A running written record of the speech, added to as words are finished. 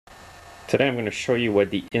Today I'm going to show you what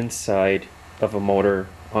the inside of a motor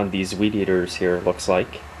on these weed eaters here looks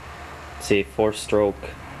like. It's a 4-stroke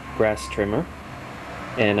grass trimmer,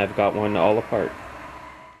 and I've got one all apart.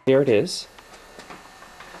 Here it is.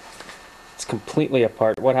 It's completely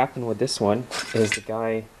apart. What happened with this one is the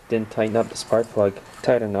guy didn't tighten up the spark plug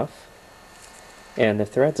tight enough, and the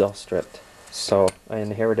thread's all stripped. So I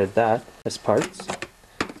inherited that as parts.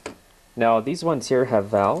 Now these ones here have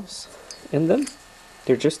valves in them.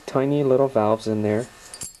 They're just tiny little valves in there.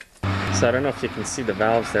 So I don't know if you can see the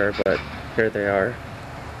valves there, but here they are.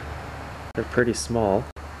 They're pretty small.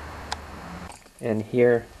 And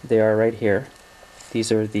here they are right here.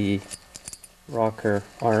 These are the rocker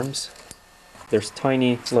arms. There's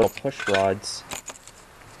tiny little push rods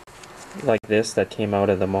like this that came out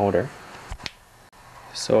of the motor.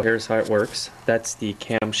 So here's how it works. That's the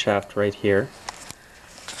camshaft right here.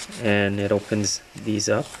 And it opens these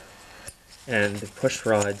up. And the push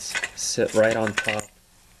rods sit right on top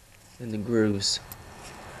in the grooves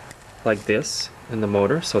like this in the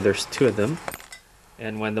motor. So there's two of them.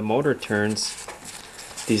 And when the motor turns,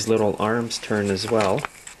 these little arms turn as well.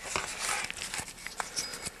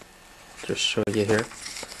 Just show you here.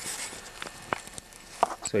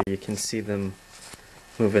 So you can see them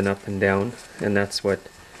moving up and down, and that's what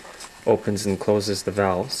opens and closes the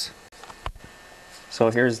valves. So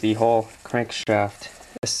here's the whole crankshaft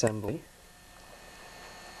assembly.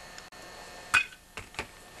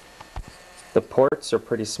 The ports are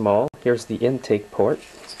pretty small. Here's the intake port,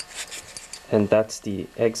 and that's the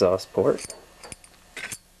exhaust port.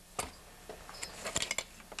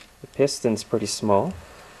 The piston's pretty small.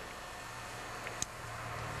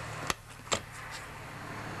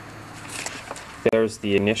 There's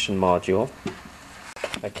the ignition module.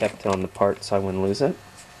 I kept it on the part so I wouldn't lose it.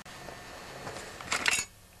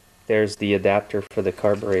 There's the adapter for the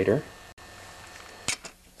carburetor.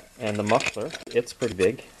 And the muffler, it's pretty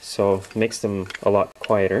big, so it makes them a lot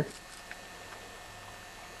quieter.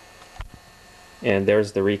 And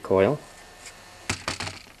there's the recoil.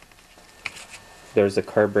 There's the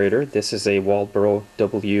carburetor. This is a Walbro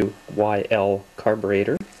WYL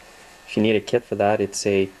carburetor. If you need a kit for that, it's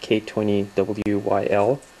a K20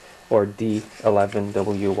 WYL or D11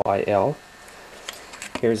 WYL.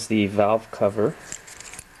 Here's the valve cover.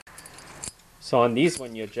 So on these,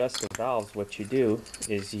 when you adjust the valves, what you do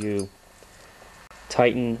is you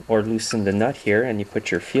tighten or loosen the nut here, and you put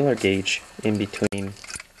your feeler gauge in between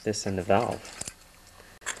this and the valve.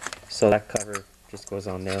 So that cover just goes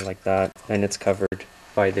on there like that, and it's covered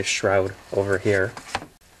by this shroud over here.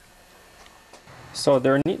 So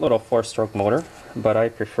they're a neat little 4-stroke motor, but I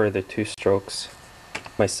prefer the 2 strokes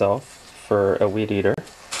myself for a weed eater.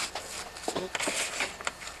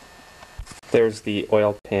 There's the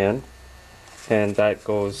oil pan, and that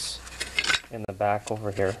goes in the back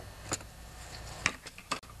over here.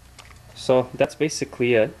 So that's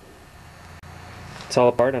basically it. It's all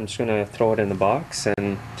apart. I'm just going to throw it in the box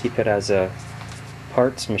and keep it as a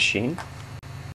parts machine.